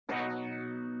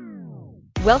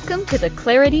Welcome to the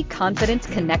Clarity Confidence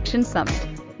Connection Summit,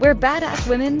 where badass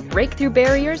women break through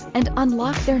barriers and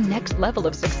unlock their next level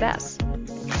of success.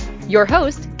 Your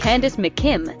host, Candace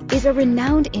McKim, is a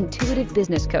renowned intuitive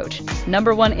business coach,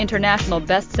 #1 international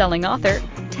best-selling author,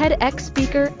 TEDx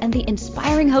speaker, and the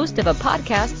inspiring host of a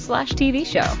podcast/TV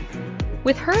show.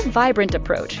 With her vibrant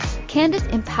approach, Candace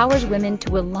empowers women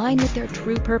to align with their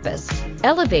true purpose,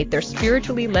 elevate their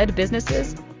spiritually led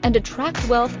businesses, and attract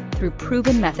wealth through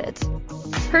proven methods.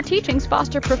 Her teachings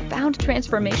foster profound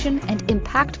transformation and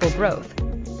impactful growth.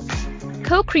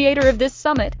 Co-creator of this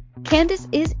summit, Candace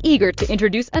is eager to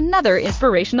introduce another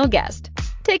inspirational guest.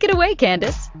 Take it away,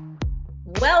 Candace.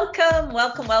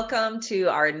 Welcome to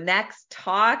our next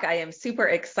talk. I am super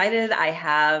excited. I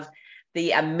have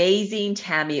the amazing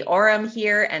Tammie Oram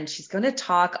here, and she's going to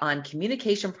talk on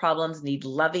communication problems need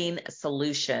loving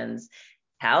solutions.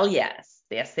 Hell yes.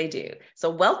 Yes, they do. So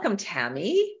welcome,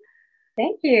 Tammie.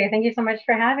 Thank you. Thank you so much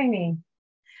for having me.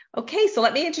 Okay, so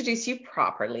let me introduce you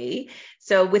properly.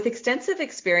 So with extensive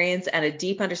experience and a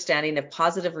deep understanding of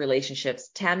positive relationships,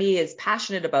 Tammie is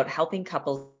passionate about helping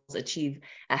couples achieve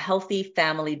a healthy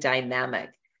family dynamic.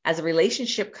 As a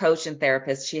relationship coach and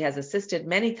therapist, she has assisted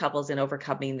many couples in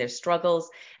overcoming their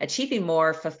struggles, achieving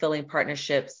more fulfilling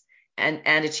partnerships, and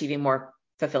achieving more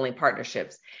fulfilling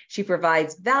partnerships. She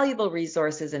provides valuable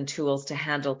resources and tools to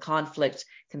handle conflict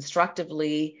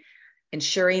constructively,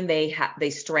 ensuring they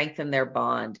strengthen their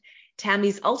bond.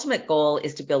 Tammie's ultimate goal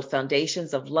is to build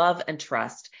foundations of love and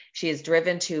trust. She is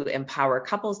driven to empower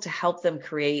couples to help them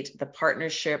create the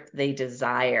partnership they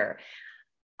desire.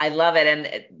 I love it.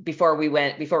 And before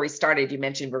we started, you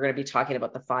mentioned we're going to be talking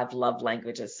about the 5 love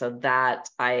languages. So that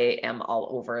I am all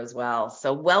over as well.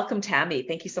 So welcome, Tammie.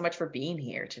 Thank you so much for being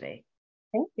here today.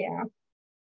 Thank you.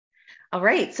 All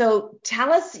right. So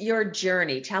tell us your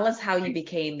journey. Tell us how you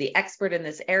became the expert in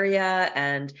this area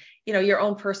and, your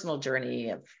own personal journey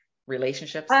of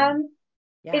relationships.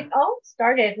 It all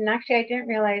started, and actually I didn't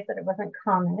realize that it wasn't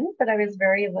common, but I was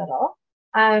very little.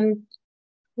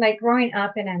 Like growing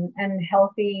up in an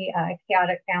unhealthy,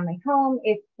 chaotic family home,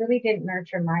 it really didn't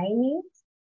nurture my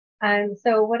needs.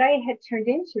 So what I had turned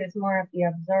into is more of the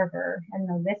observer and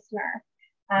the listener.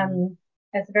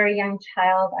 As a very young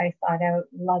child, I sought out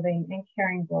loving and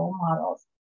caring role models.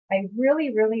 I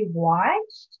really, really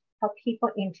watched how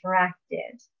people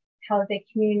interacted, how they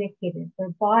communicated, their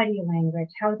body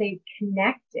language, how they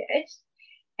connected,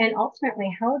 and ultimately,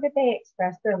 how did they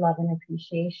express their love and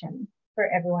appreciation for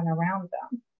everyone around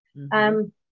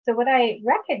them. So what I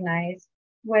recognized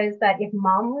was that if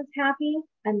mom was happy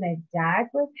and the dad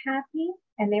was happy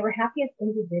and they were happy as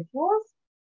individuals,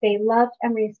 they loved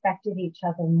and respected each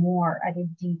other more at a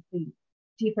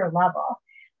deeper level.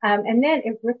 And then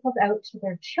it rippled out to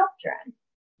their children.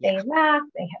 They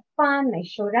laughed, they had fun, they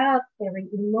showed up, they were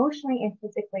emotionally and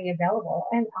physically available,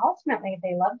 and ultimately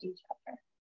they loved each other.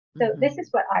 So this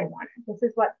is what I wanted. This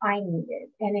is what I needed.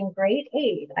 And in grade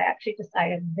 8, I actually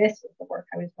decided this was the work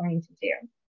I was going to do.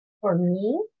 For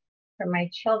me, for my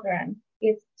children,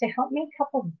 is to help make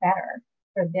couples better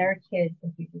for their kids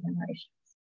and future generations.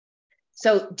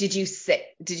 So did you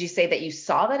say that you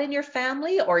saw that in your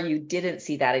family, or you didn't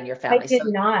see that in your family? I did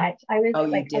not. I was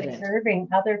observing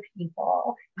other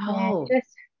people and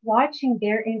just watching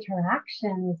their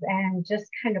interactions and just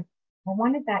kind of, I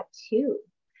wanted that too.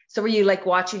 So were you like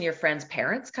watching your friends'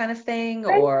 parents kind of thing,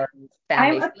 or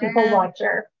family? I'm a people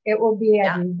watcher. It will be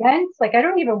at events. Like I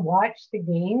don't even watch the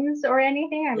games or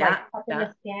anything. I'm like up in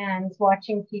the stands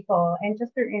watching people and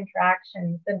just their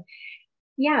interactions and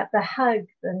the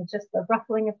hugs and just the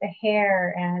ruffling of the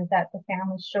hair, and that the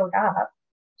family showed up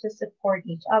to support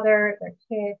each other, their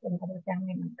kids, and other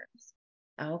family members.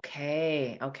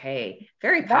 Okay.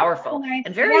 Very powerful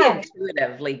and very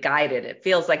intuitively guided. It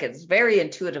feels like it's very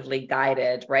intuitively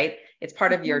guided, right? It's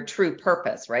part of your true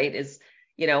purpose, right? Is,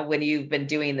 when you've been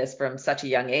doing this from such a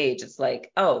young age, it's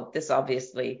like, oh, this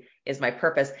obviously is my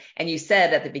purpose. And you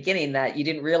said at the beginning that you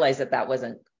didn't realize that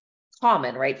wasn't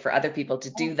common, right, for other people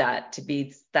to do that, to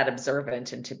be that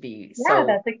observant and to be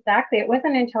that's exactly. It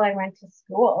wasn't until I went to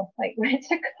school, like went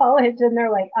to college, and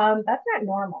they're like, that's not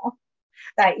normal.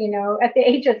 That, at the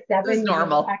age of 7, it's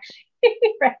normal, actually,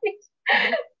 right?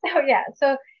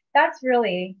 So that's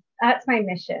my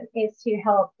mission, is to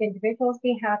help individuals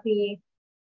be happy,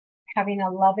 having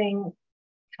a loving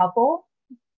couple,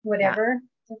 whatever,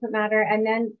 doesn't matter, and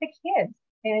then the kids.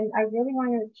 And I really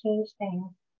want to change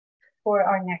things for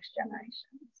our next generations.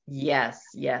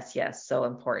 Yes. So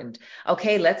important.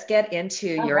 Okay, let's get into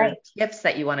your tips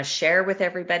that you want to share with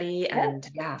everybody. And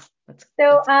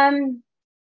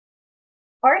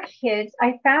our kids,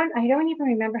 I don't even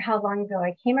remember how long ago,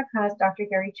 I came across Dr.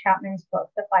 Gary Chapman's book,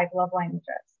 The Five Love Languages.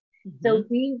 So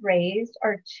we raised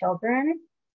our children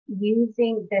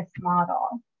using this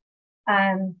model.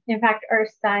 In fact, our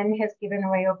son has given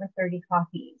away over 30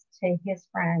 copies to his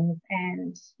friends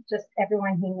and just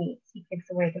everyone he meets. He gives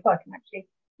away the book. And actually,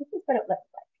 this is what it looks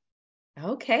like.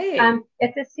 Okay.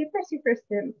 It's a super, super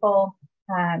simple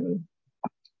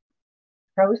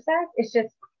process. It's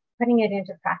just putting it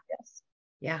into practice.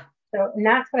 Yeah. So, and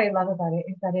that's what I love about it,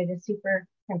 is that it is super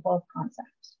simple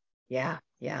concept. Yeah.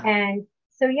 Yeah. And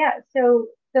so, yeah, so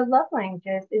the love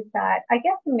languages is that, I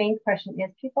guess the main question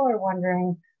is, people are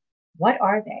wondering, what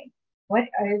are they? What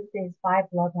are these 5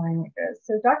 love languages?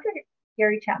 So Dr.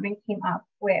 Gary Chapman came up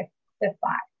with the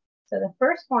 5. So the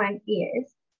first one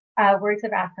is words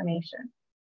of affirmation,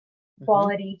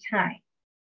 quality time,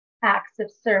 acts of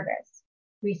service,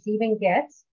 receiving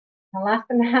gifts, and last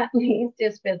but not least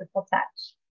is physical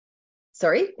touch.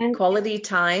 Sorry, And quality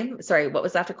time. Sorry, what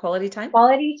was after quality time?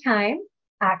 Quality time,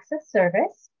 acts of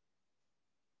service,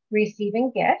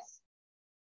 receiving gifts,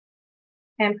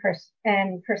 and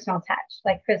personal touch,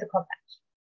 like physical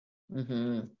touch.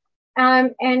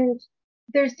 And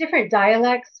there's different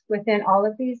dialects within all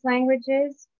of these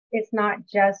languages. It's not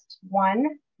just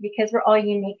one, because we're all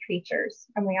unique creatures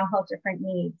and we all have different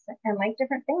needs and like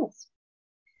different things.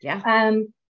 Yeah.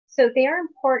 So they are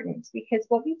important because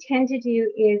what we tend to do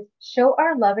is show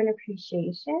our love and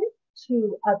appreciation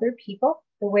to other people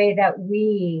the way that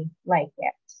we like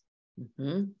it.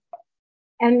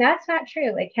 And that's not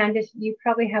true. Like Candice, you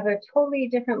probably have a totally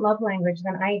different love language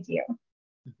than I do.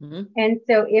 And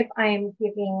so if I'm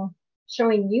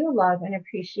showing you love and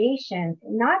appreciation,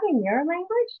 not in your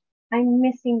language, I'm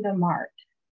missing the mark.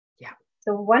 Yeah.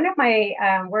 So one of my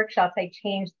workshops, I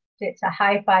changed it to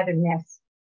high five and miss.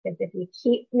 Because if you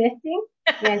keep missing,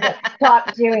 you end up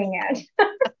stop doing it.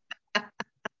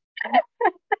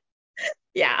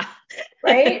 Yeah.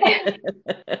 Right?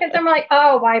 Because I'm like,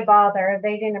 oh, why bother?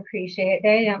 They didn't appreciate it.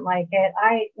 They didn't like it.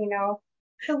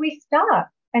 So we stop.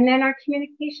 And then our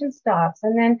communication stops.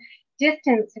 And then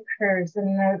distance occurs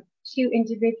in the 2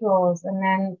 individuals. And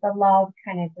then the love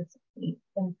kind of dissipates.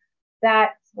 And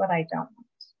that's what I don't want.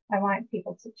 I want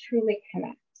people to truly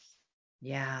connect.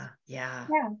 Yeah. Yeah.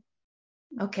 Yeah.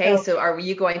 Okay. So are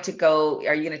you going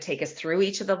to take us through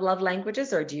each of the love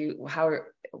languages, or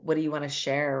what do you want to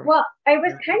share? Well, I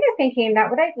was kind of thinking that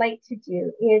what I'd like to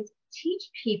do is teach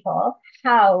people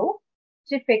how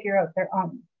to figure out their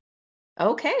own.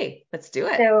 Okay, let's do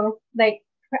it. So like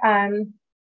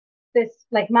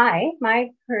my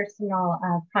personal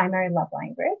primary love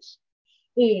language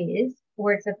is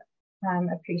words of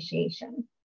appreciation.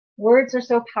 Words are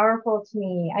so powerful to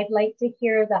me. I'd like to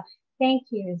hear the thank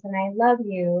yous and I love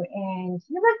you and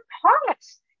you look hot.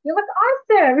 You look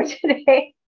awesome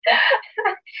today.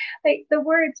 Like the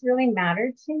words really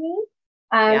matter to me.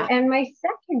 And my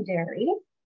secondary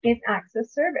is acts of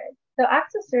service. So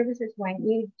acts of service is when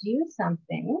you do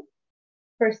something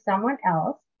for someone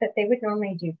else that they would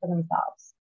normally do for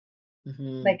themselves.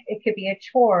 Like it could be a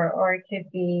chore or it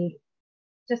could be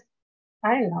just,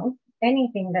 I don't know,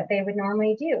 anything that they would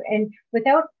normally do. And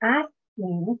without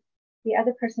asking, the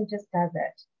other person just does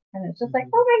it. And it's just like,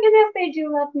 oh my goodness, they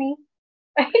do love me.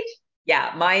 Right?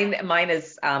 Yeah, mine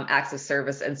is acts of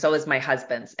service, and so is my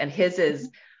husband's, and his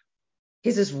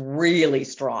is really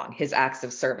strong, his acts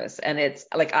of service. And it's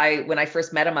like when I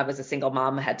first met him, I was a single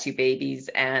mom, had 2 babies,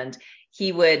 and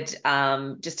he would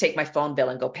just take my phone bill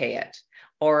and go pay it.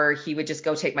 Or he would just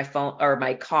go take my phone or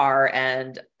my car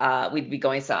and we'd be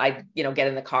going, so I'd, get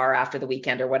in the car after the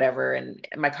weekend or whatever, and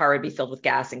my car would be filled with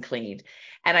gas and cleaned.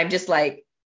 And I'm just like,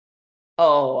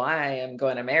 oh, I am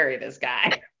going to marry this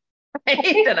guy.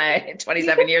 Right? And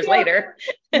 27 years later.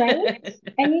 Right?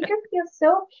 And you just feel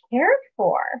so cared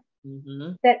for.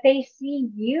 That they see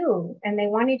you and they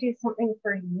want to do something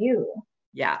for you.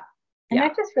 Yeah. And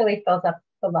that just really fills up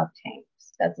the love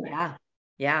tanks, doesn't it?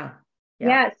 Yeah.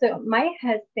 So my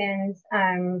husband's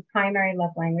primary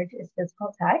love language is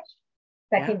physical touch.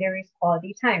 Secondary is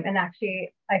quality time. And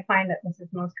actually, I find that this is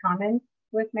most common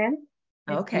with men.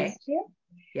 Okay.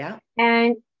 Yeah.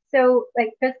 And so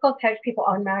like physical touch, people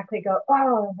automatically go,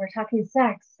 oh, we're talking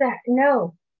sex.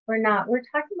 No, we're not. We're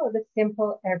talking about the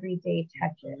simple everyday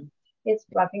touches. It's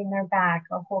rubbing their back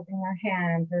or holding their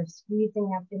hand or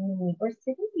squeezing up the knee or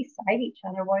sitting beside each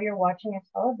other while you're watching a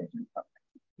television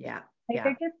program.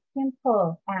 They're just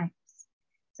simple acts.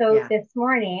 So this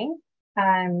morning,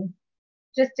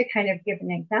 just to kind of give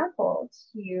an example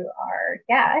to our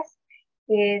guests,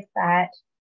 is that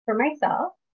for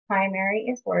myself, primary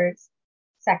is words,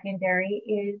 secondary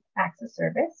is acts of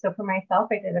service. So for myself,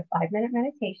 I did a 5-minute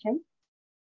meditation.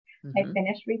 I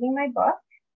finished reading my book,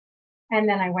 and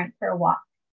then I went for a walk.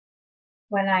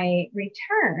 When I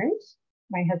returned,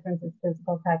 my husband's is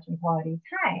physical touch and quality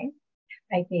time.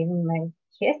 I gave him a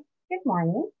kiss, good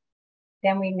morning.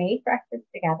 Then we made breakfast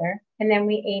together, and then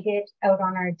we ate it out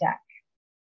on our deck.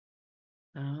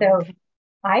 So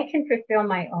I can fulfill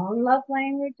my own love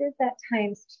languages at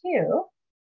times too,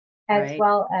 as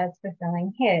well as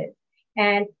fulfilling his.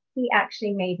 And he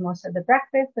actually made most of the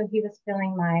breakfast, so he was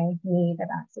filling my need of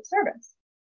acts of service.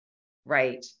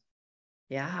 Right.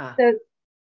 Yeah. So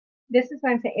this is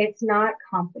what I'm saying. It's not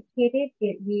complicated.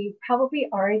 We probably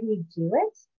already do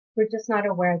it. We're just not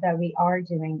aware that we are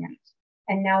doing it.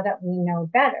 And now that we know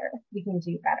better, we can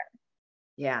do better.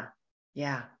 Yeah.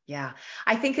 Yeah. Yeah.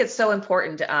 I think it's so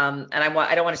important. And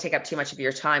I don't want to take up too much of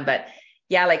your time, but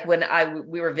yeah, like when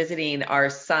we were visiting our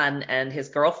son and his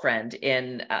girlfriend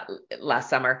in last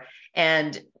summer,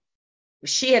 and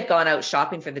she had gone out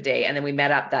shopping for the day, and then we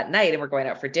met up that night and we're going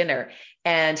out for dinner.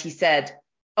 And he said,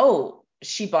 "Oh,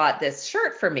 she bought this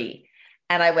shirt for me."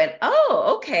 And I went,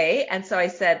 "Oh, okay." And so I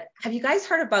said, "Have you guys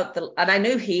heard about and I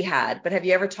knew he had, but have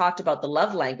you ever talked about the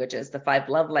love languages, the 5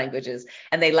 love languages?"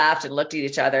 And they laughed and looked at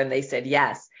each other and they said,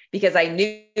 "Yes," because I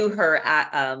knew her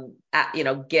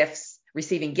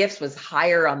receiving gifts was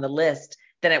higher on the list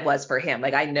than it was for him.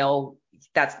 Like, I know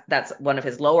that's one of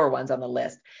his lower ones on the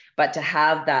list, but to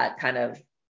have that kind of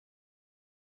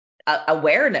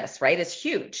awareness, right, is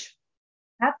huge.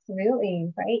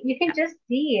 Absolutely, right? You can just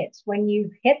see it when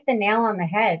you hit the nail on the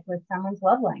head with someone's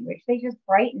love language. They just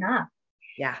brighten up.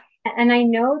 Yeah. And I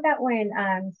know that when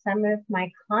some of my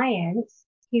clients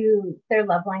who their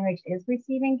love language is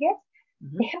receiving gifts,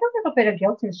 they have a little bit of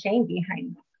guilt and shame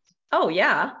behind them. Oh,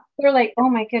 yeah. They're like, "Oh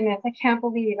my goodness, I can't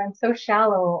believe I'm so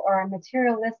shallow, or I'm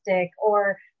materialistic,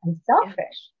 or I'm selfish."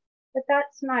 Yeah. But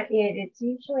that's not it. It's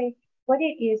usually what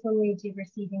it is when we do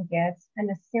receiving gifts. And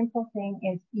the simple thing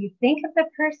is you think of the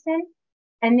person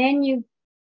and then you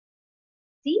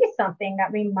see something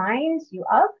that reminds you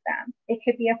of them. It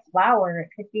could be a flower, it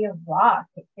could be a rock,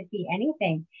 it could be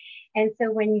anything. And so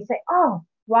when you say, "Oh,"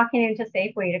 walking into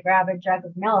Safeway to grab a jug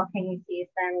of milk and you see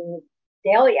some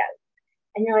dahlias,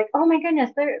 and you're like, "Oh my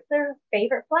goodness, they're their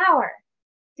favorite flower."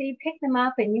 So you pick them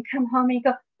up and you come home and you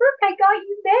go, "Look, I got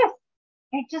you this."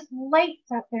 It just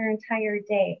lights up their entire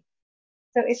day.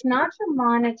 So it's not the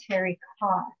monetary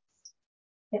cost,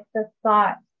 it's the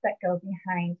thoughts that go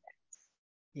behind it.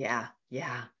 Yeah,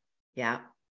 yeah, yeah.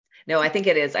 No, I think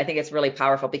it is. I think it's really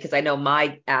powerful because I know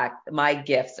my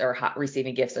gifts or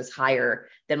receiving gifts is higher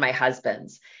than my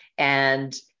husband's,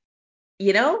 and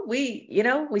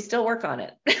we still work on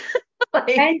it.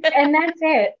 And that's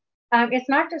it. It's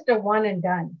not just a one and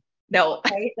done. No,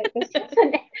 right? Like this is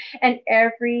an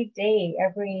every day,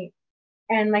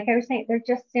 and like I was saying, they're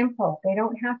just simple. They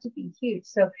don't have to be huge.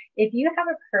 So if you have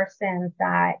a person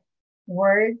that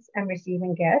words and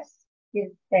receiving gifts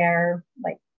is their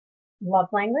like love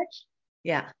language,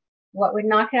 yeah, what would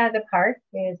knock it out of the park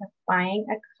is buying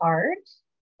a card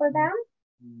for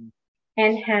them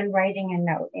and handwriting a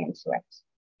note into it,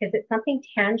 because it's something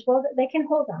tangible that they can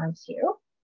hold on to,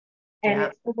 and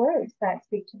it's the words that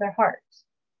speak to their heart.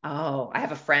 Oh, I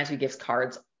have a friend who gives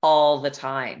cards all the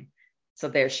time. So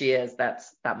there she is. That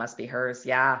must be hers.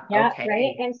 Yeah. Okay.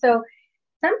 Right. And so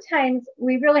sometimes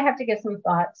we really have to give some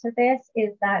thought to this,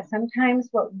 is that sometimes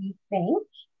what we think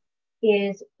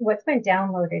is what's been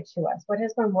downloaded to us, what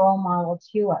has been role modeled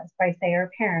to us by, say, our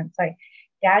parents. Like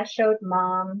dad showed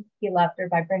mom he loved her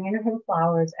by bringing her home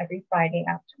flowers every Friday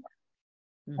after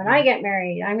work. When I get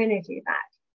married, I'm going to do that.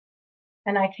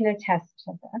 And I can attest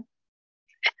to that.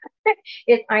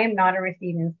 I am not a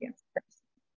receiving gifts person.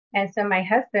 And so my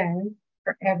husband,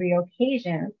 for every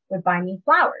occasion, would buy me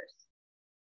flowers.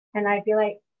 And I'd be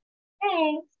like,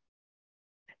 "Thanks."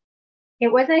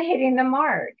 It wasn't hitting the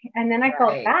mark. And then I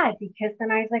felt bad, because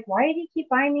then I was like, "Why did he keep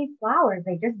buying me flowers?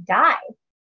 They just die."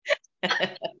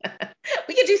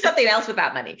 We could do something else with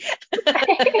that money. So,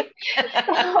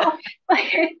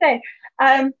 like I said,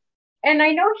 and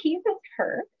I know he was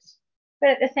hurt, but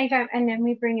at the same time, and then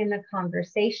we bring in the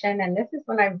conversation. And this is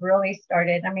when I really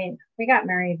started. I mean, we got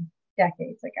married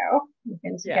decades ago. We've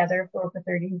been together for over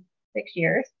 36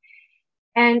 years.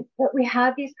 But we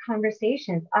have these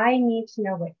conversations. I need to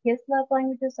know what his love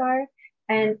languages are,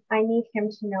 and I need him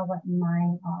to know what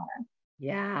mine are.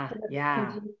 Yeah. So that Yeah.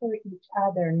 we can do for each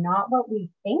other, not what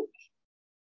we think,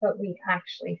 but we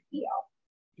actually feel.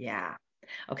 Yeah.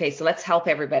 Okay. So let's help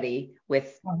everybody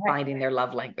with finding their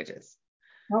love languages.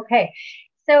 Okay.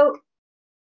 So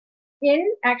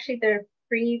in actually the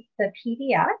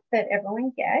PDF that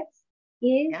everyone gets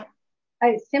is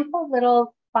a simple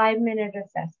little 5-minute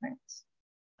assessment.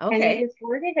 And it Okay. is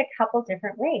worded a couple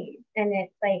different ways. And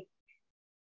it's like,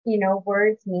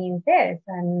 words mean this,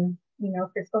 and,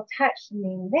 physical touch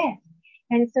mean this.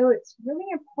 And so it's really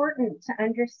important to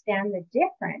understand the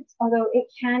difference, although it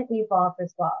can evolve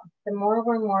as well. The more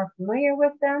we're more familiar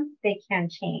with them, they can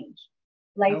change.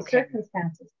 Life Okay.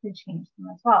 circumstances can change them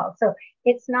as well. So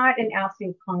it's not an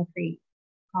absolute concrete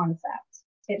concept.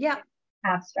 It's Yeah.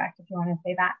 abstract, if you want to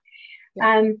say that.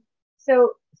 Yeah.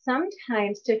 So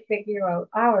sometimes to figure out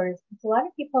ours, a lot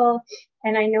of people,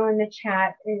 and I know in the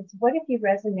chat, is what if you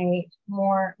resonate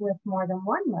more with more than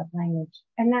one love language?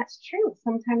 And that's true.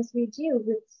 Sometimes we do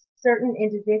with certain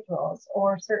individuals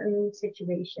or certain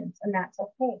situations, and that's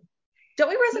okay. Don't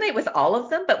we resonate with all of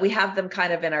them, but we have them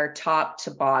kind of in our top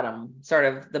to bottom, sort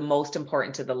of the most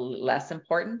important to the less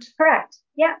important? Correct.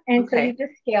 Yeah. And so you Okay.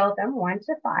 just scale them 1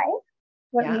 to 5.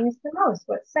 What Yeah. means the most?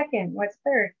 What's second? What's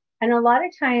third? And a lot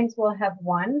of times we'll have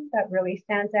one that really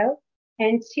stands out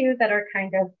and two that are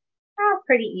kind of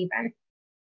pretty even.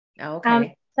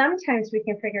 Okay. Sometimes we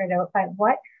can figure it out by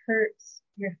what hurts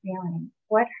your feeling,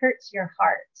 what hurts your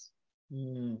heart.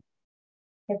 Mm.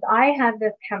 Because I had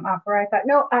this come up where I thought,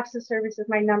 no, acts of service is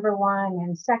my number one,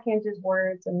 and second is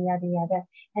words, and yada yada.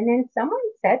 And then someone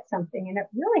said something, and it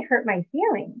really hurt my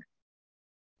feelings.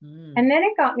 Mm. And then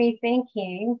it got me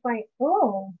thinking, like,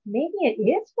 oh, maybe it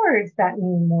is words that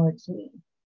mean more to me.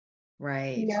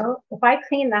 Right. If I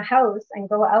clean the house and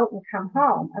go out and come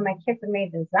home and my kids have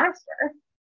made a disaster,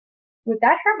 would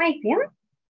that hurt my feelings?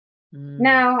 Mm.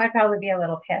 No, I'd probably be a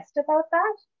little pissed about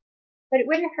that, but it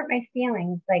wouldn't hurt my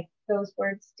feelings like those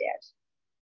words did.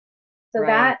 So Right.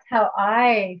 that's how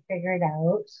I figured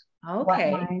out what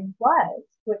Okay. mine was,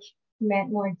 which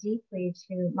meant more deeply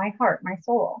to my heart, my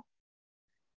soul.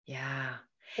 Yeah.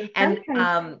 So And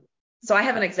sometimes, so I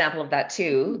have an example of that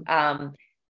too.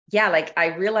 Yeah, like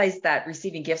I realized that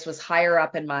receiving gifts was higher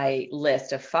up in my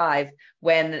list of 5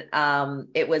 when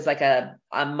it was like a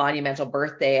monumental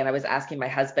birthday and I was asking my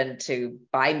husband to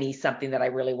buy me something that I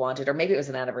really wanted, or maybe it was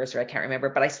an anniversary, I can't remember,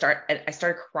 but I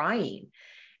started crying,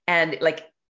 and like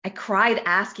I cried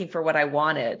asking for what I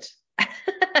wanted.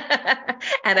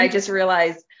 And I just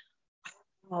realized,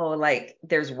 oh, like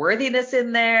there's worthiness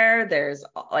in there. There's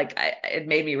like, it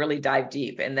made me really dive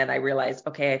deep. And then I realized,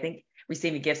 okay, I think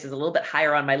receiving gifts is a little bit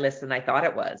higher on my list than I thought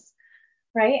it was.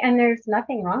 right? And there's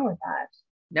nothing wrong with that.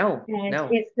 No, And no.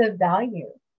 it's the value,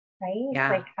 right? It's Yeah,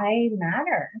 like, I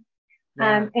matter.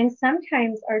 yeah, And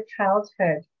sometimes our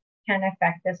childhood can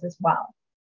affect us as well.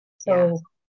 yeah.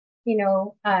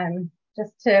 So,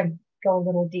 just to go a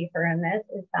little deeper in this,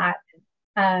 is that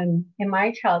in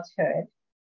my childhood,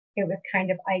 it was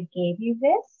kind of, I gave you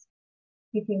this.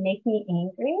 If you make me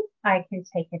angry, I can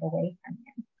take it away from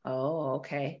you. Oh,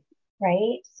 okay.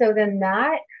 Right? So then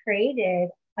that created,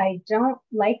 I don't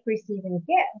like receiving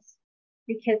gifts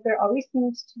because there always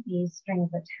seems to be strings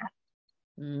attached.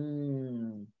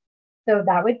 Mm, So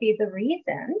that would be the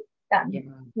reason that yeah,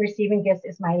 receiving gifts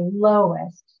is my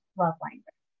lowest love language.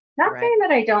 Not right. saying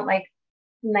that I don't like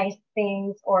nice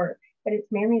things, but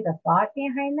it's mainly the thought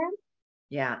behind them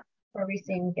Yeah, for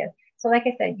receiving gifts. So like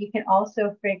I said, you can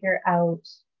also figure out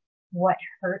what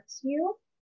hurts you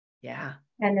yeah.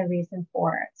 and the reason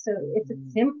for it. So it's a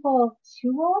Mm, simple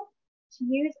tool to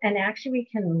use, and actually we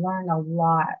can learn a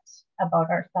lot about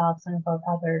ourselves and about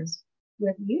others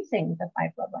with using the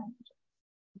 5 love languages.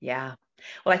 yeah.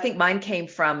 Well, I think mine came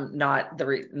from not the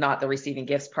receiving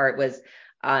gifts part, was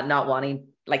not wanting,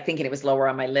 like thinking it was lower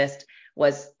on my list,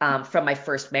 was from my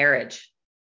first marriage.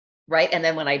 Right. And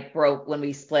then when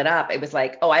we split up, it was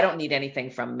like, oh, I don't need anything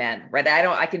from men. Right.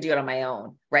 I can do it on my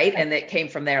own. Right. And it came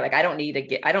from there. Like, I don't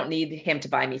need him to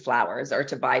buy me flowers or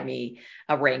to buy me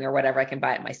a ring or whatever. I can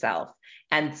buy it myself.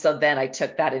 And so then I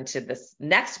took that into this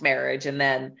next marriage. And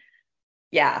then,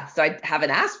 yeah, so I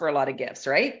haven't asked for a lot of gifts.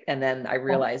 Right. And then I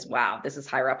realized, wow, this is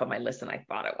higher up on my list than I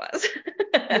thought it was.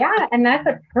 Yeah, and that's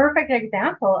a perfect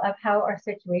example of how our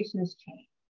situations change.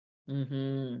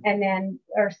 Mm-hmm. And then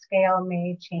our scale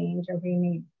may change, or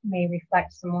we may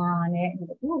reflect some more on it and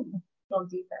go, ooh, a little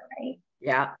deeper, right?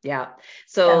 Yeah, yeah.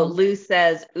 So So Lou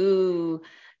says, ooh,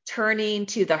 turning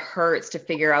to the hurts to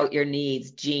figure out your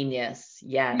needs. Genius.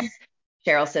 Yes.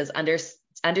 Cheryl says,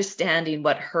 understanding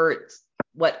what hurts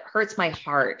my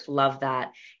heart. Love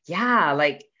that. Yeah,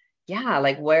 like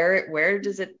where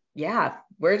does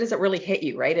it really hit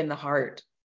you, right? In the heart.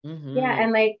 yeah, Mm-hmm.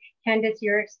 and like Candace,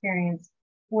 your experience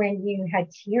when you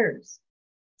had tears,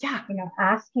 Yeah,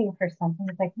 asking for something,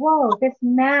 it's like, whoa, this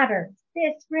matters.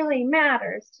 This really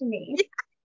matters to me.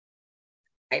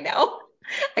 I know.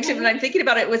 Actually, when I'm thinking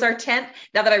about it, it was our 10th.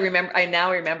 I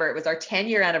now remember it was our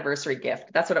 10-year anniversary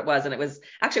gift. That's what it was. And it was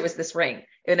this ring.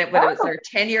 But it was our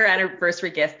 10-year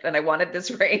anniversary gift. And I wanted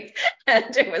this ring.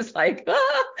 And it was like,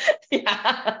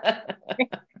 yeah.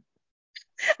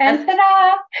 And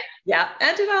ta-da! Yeah.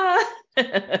 And ta-da!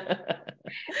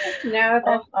 No,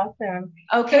 that's awesome.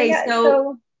 Okay.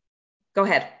 So go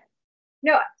ahead.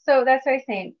 No, so that's what I was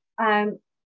saying.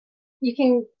 You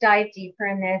can dive deeper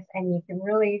in this and you can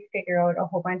really figure out a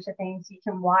whole bunch of things. You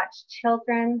can watch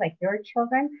children, like your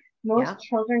children. Most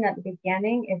children at the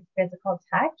beginning is physical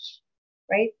touch,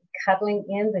 right? Cuddling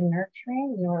in, the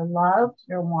nurturing, you're loved,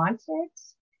 you're wanted.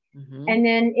 Mm-hmm. And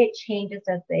then it changes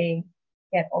as they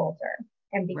get older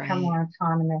and become more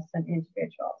autonomous and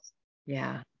individuals.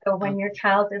 Yeah. So when your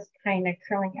child is kind of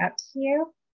curling up to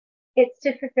you, it's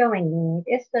to fulfill a need.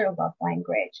 It's their love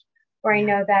language. Or I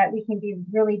know that we can be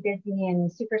really busy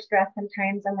and super stressed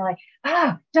sometimes, and they're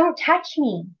like, don't touch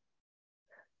me.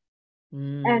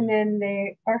 And then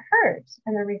they are hurt.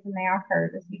 And the reason they are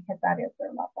hurt is because that is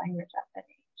their love language at that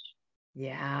age.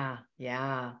 Yeah.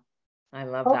 Yeah. I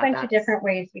love A whole that. bunch of different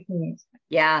ways we can use it.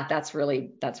 Yeah, that's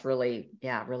really,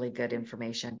 really good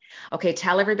information. Okay,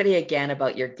 tell everybody again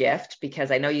about your gift, because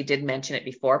I know you did mention it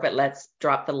before, but let's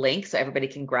drop the link so everybody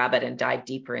can grab it and dive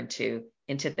deeper into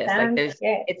this.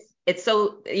 It's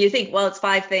so, you think, well, it's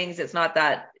 5 things, it's not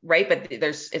that, right? But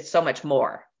it's so much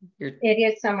more. It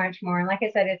is so much more. And like I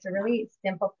said, it's a really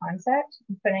simple concept,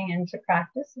 and putting it into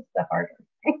practice is the harder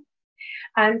thing.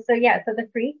 So the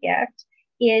free gift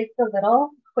is the little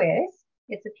quiz.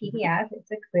 It's a PDF. It's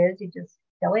a quiz. You just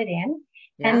fill it in.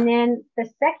 Yeah. And then the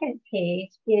second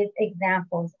page is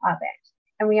examples of it.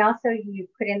 And you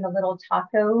put in the little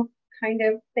taco kind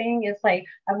of thing. It's like,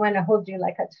 I want to hold you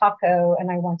like a taco and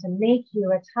I want to make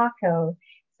you a taco.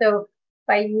 So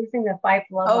by using the 5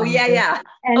 love languages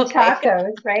and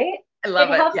tacos, right? I love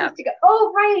it. It helps us to go,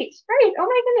 oh, right. Oh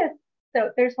my goodness.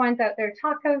 So there's ones out there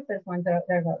tacos. There's ones out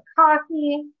there about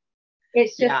coffee.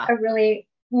 It's just a really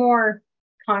more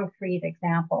concrete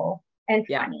example and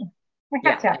funny. We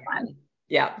have to have fun.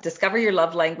 Yeah. Discover your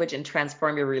love language and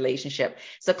transform your relationship.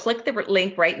 So click the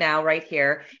link right now, right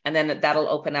here, and then that'll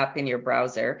open up in your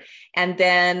browser. And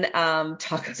then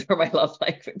tacos are my love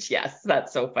language. Yes,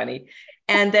 that's so funny.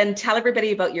 And then tell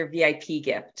everybody about your VIP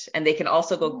gift. And they can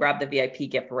also go grab the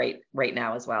VIP gift right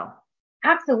now as well.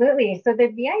 Absolutely. So the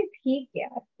VIP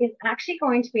gift is actually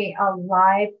going to be a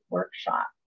live workshop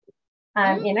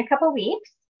in a couple weeks.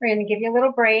 We're going to give you a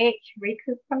little break,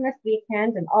 recoup from this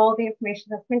weekend and all the information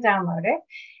that's been downloaded.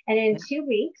 And in 2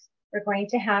 weeks, we're going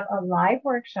to have a live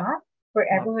workshop where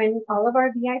everyone, all of our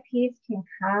VIPs can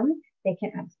come. They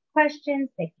can ask questions.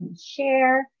 They can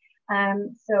share.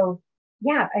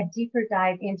 A deeper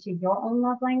dive into your own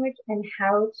love language and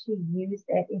how to use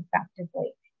it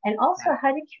effectively. And also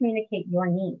how to communicate your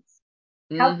needs.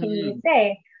 How can you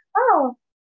say,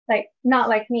 not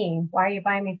like me. Why are you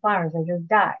buying me flowers? I just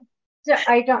died. So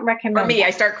I don't recommend For me, that. I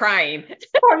start crying.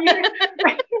 For you,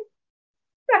 right?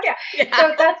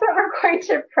 So that's what we're going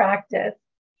to practice.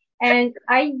 And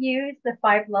I use the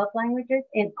 5 love languages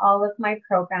in all of my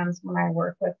programs when I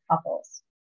work with couples.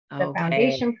 The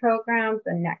foundation programs,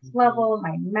 the next level,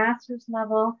 my master's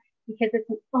level, because it's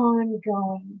an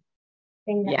ongoing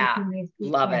thing that we can use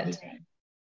each and every day.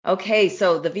 Okay,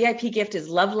 so the VIP gift is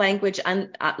Love Languages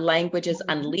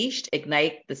Unleashed,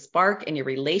 Ignite the Spark in your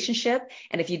relationship.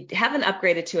 And if you haven't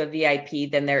upgraded to a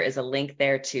VIP, then there is a link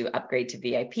there to upgrade to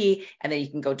VIP. And then you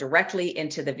can go directly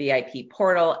into the VIP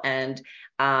portal and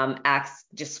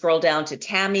just scroll down to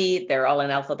Tammie. They're all in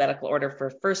alphabetical order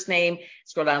for first name.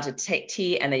 Scroll down to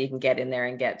T, and then you can get in there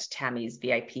and get Tammie's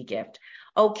VIP gift.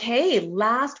 Okay,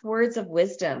 last words of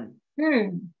wisdom.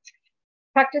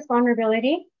 Practice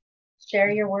vulnerability.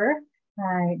 Share your work,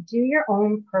 do your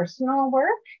own personal work,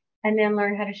 and then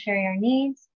learn how to share your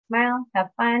needs, smile,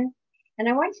 have fun. And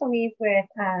I want to leave with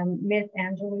Ms.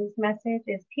 Angelou's message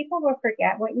is people will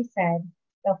forget what you said,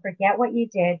 they'll forget what you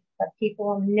did, but people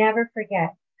will never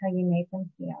forget how you made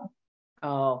them feel.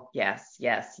 Oh, yes.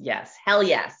 Hell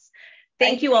yes.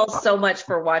 Thank you all so much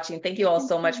for watching. Thank you all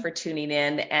so much for tuning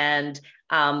in. And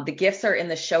the gifts are in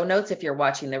the show notes if you're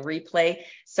watching the replay.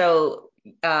 So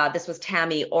this was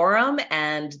Tammie Oram,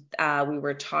 and we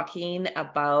were talking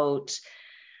about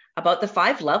the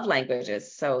 5 love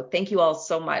languages. So thank you all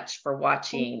so much for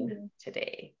watching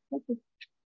today.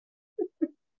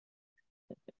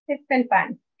 It's been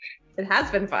fun. It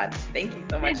has been fun. Thank you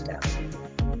so much, Tammie.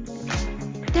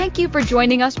 Thank you for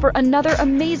joining us for another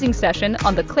amazing session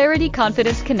on the Clarity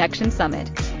Confidence Connection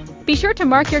Summit. Be sure to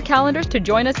mark your calendars to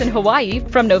join us in Hawaii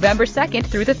from November 2nd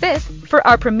through the 5th for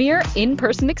our premier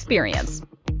in-person experience.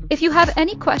 If you have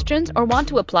any questions or want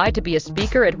to apply to be a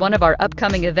speaker at one of our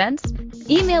upcoming events,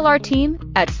 email our team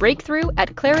at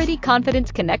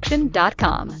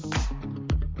breakthrough@clarityconfidenceconnection.com.